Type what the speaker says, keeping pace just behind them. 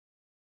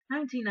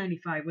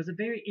1995 was a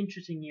very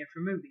interesting year for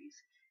movies.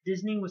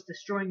 Disney was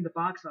destroying the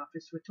box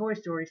office with Toy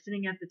Story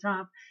sitting at the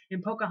top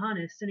and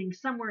Pocahontas sitting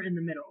somewhere in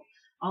the middle.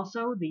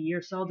 Also, the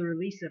year saw the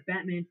release of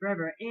Batman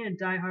Forever and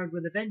Die Hard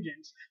with a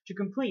Vengeance to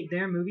complete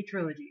their movie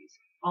trilogies.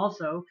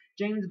 Also,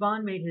 James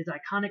Bond made his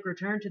iconic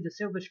return to the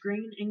silver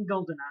screen in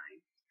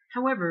GoldenEye.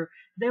 However,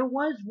 there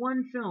was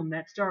one film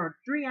that starred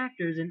three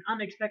actors in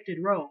unexpected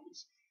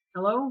roles.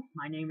 Hello,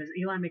 my name is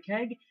Eli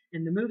McKegg,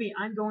 and the movie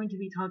I'm going to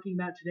be talking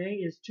about today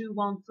is To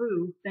Wong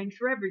Foo, Thanks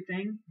for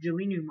Everything,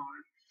 Julie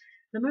Newmar.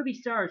 The movie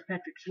stars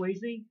Patrick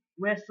Swayze,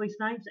 Wesley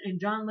Snipes, and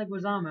John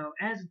Leguizamo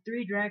as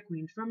three drag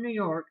queens from New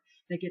York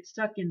that get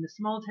stuck in the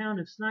small town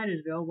of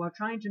Snydersville while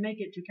trying to make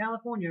it to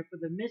California for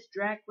the Miss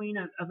Drag Queen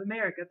of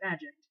America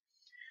pageant.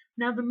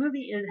 Now, the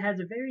movie has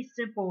a very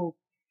simple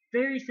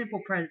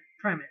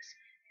premise.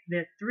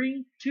 That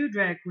two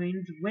drag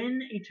queens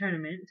win a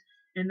tournament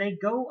and they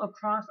go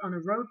across on a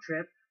road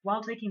trip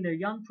while taking their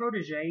young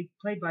protege,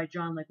 played by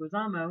John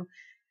Leguizamo,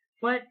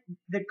 but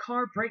the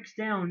car breaks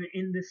down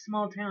in this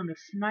small town of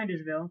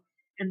Snydersville,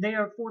 and they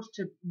are forced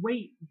to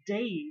wait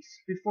days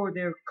before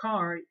their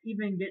car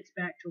even gets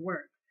back to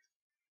work.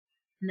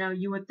 Now,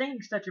 you would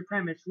think such a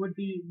premise would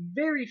be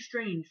very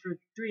strange for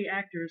three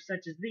actors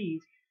such as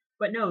these,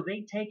 but no,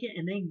 they take it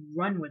and they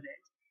run with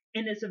it.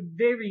 And it's a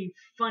very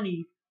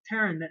funny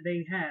turn that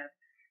they have.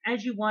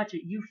 As you watch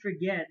it, you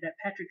forget that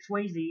Patrick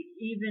Swayze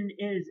even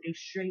is a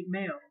straight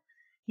male.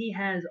 He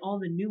has all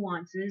the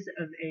nuances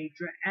of a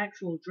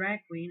actual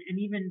drag queen and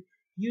even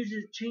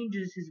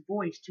changes his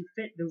voice to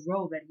fit the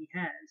role that he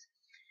has.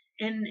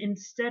 And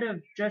instead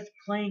of just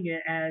playing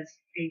it as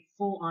a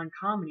full-on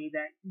comedy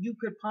that you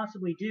could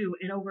possibly do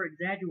and over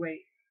exaggerate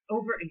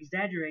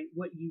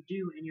what you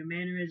do in your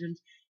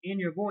mannerisms and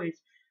your voice,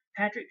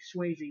 Patrick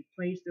Swayze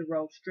plays the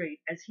role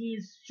straight as he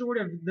is sort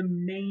of the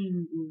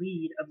main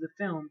lead of the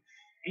film,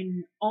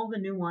 and all the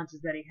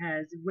nuances that he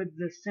has with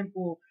the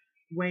simple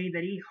way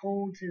that he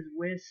holds his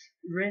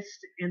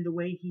wrist and the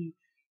way he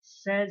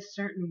says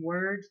certain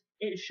words,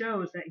 it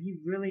shows that he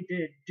really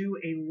did do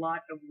a lot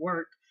of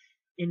work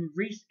and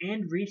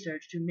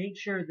research to make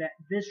sure that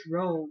this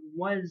role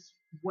was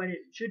what it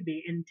should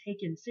be and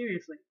taken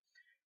seriously.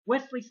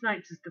 Wesley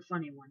Snipes is the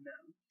funny one,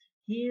 though.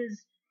 He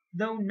is,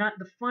 though not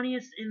the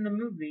funniest in the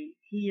movie,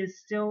 he is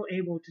still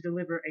able to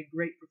deliver a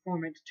great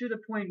performance to the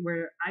point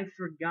where I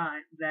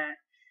forgot that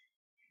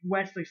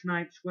Wesley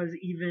Snipes was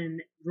even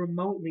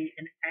remotely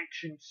an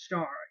action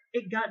star.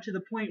 It got to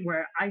the point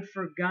where I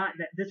forgot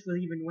that this was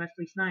even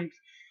Wesley Snipes.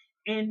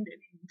 And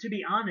to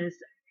be honest,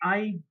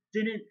 I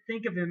didn't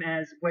think of him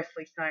as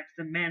Wesley Snipes,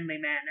 the manly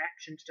man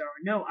action star.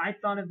 No, I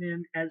thought of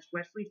him as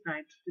Wesley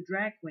Snipes, the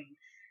drag queen.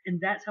 And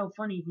that's how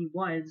funny he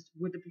was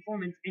with the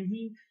performance. And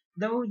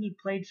though he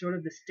played sort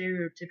of the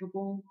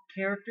stereotypical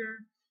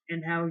character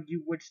and how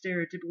you would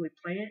stereotypically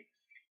play it,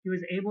 he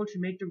was able to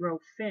make the role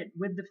fit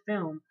with the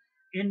film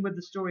and with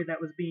the story that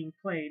was being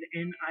played,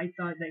 and I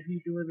thought that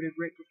he delivered a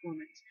great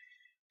performance.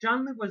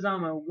 John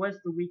Leguizamo was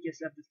the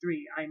weakest of the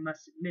three, I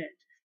must admit,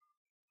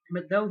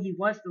 but though he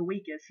was the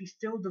weakest, he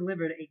still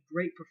delivered a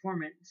great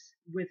performance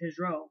with his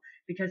role,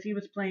 because he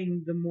was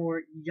playing the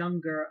more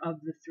younger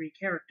of the three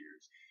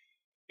characters.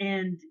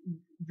 And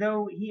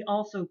though he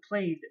also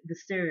played the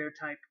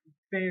stereotype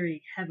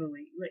very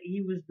heavily, he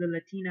was the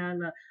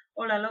Latina,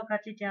 hola loca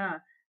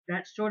chicha,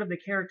 that's sort of the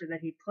character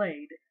that he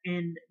played.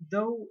 And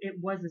though it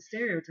was a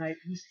stereotype,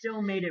 he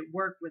still made it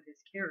work with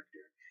his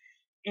character.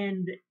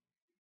 And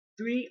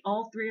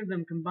all three of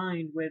them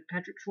combined with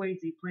Patrick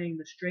Swayze playing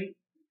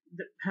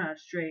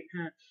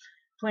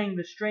playing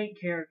the straight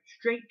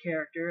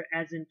character,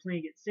 as in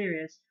playing it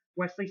serious.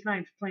 Wesley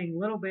Snipes playing a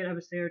little bit of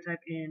a stereotype,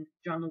 and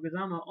John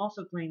Leguizamo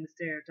also playing the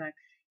stereotype.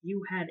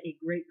 You had a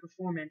great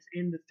performance,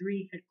 and the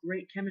three had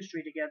great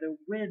chemistry together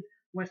with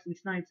Wesley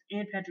Snipes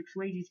and Patrick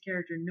Swayze's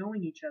character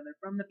knowing each other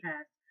from the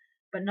past,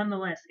 but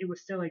nonetheless, it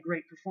was still a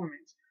great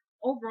performance.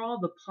 Overall,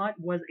 the plot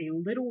was a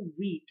little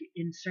weak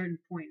in certain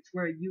points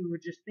where you were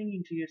just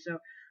thinking to yourself,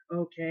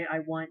 okay, I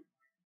want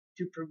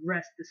to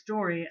progress the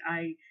story.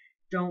 I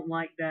don't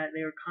like that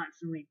they were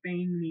constantly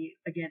banging me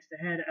against the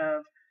head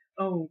of,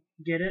 oh,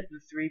 get it? The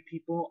three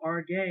people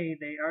are gay.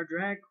 They are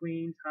drag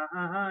queens. Ha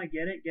ha ha.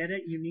 Get it? Get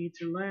it? You need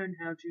to learn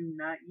how to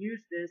not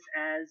use this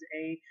as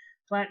a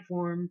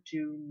platform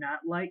to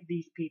not like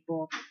these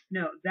people.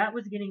 No, that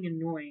was getting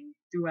annoying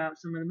throughout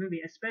some of the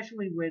movie,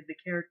 especially with the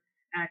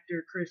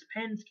actor Chris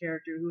Penn's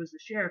character, who was the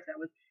sheriff that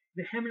was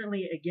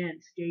vehemently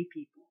against gay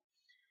people.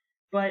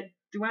 But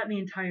throughout the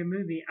entire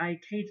movie, I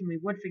occasionally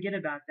would forget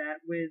about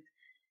that with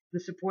the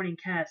supporting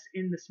cast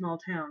in the small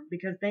town,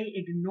 because they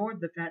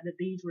ignored the fact that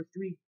these were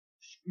three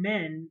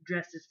men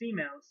dressed as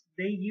females.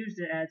 They used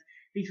it as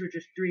these were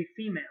just three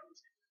females.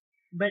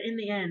 But in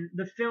the end,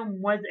 the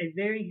film was a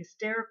very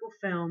hysterical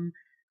film.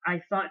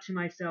 I thought to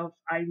myself,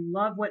 I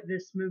love what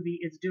this movie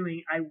is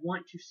doing. I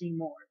want to see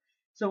more.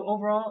 So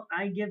overall,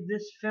 I give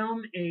this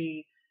film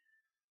a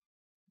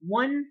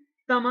 1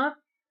 thumb up,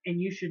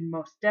 and you should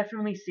most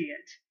definitely see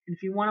it. And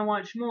if you want to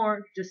watch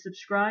more, just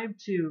subscribe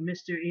to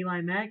Mr. Eli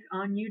Mack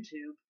on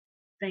YouTube.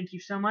 Thank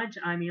you so much.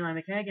 I'm Eli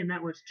McKegg, and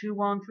that was To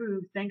Wong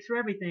Foo. Thanks for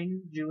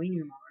everything, Julie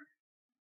Newmar.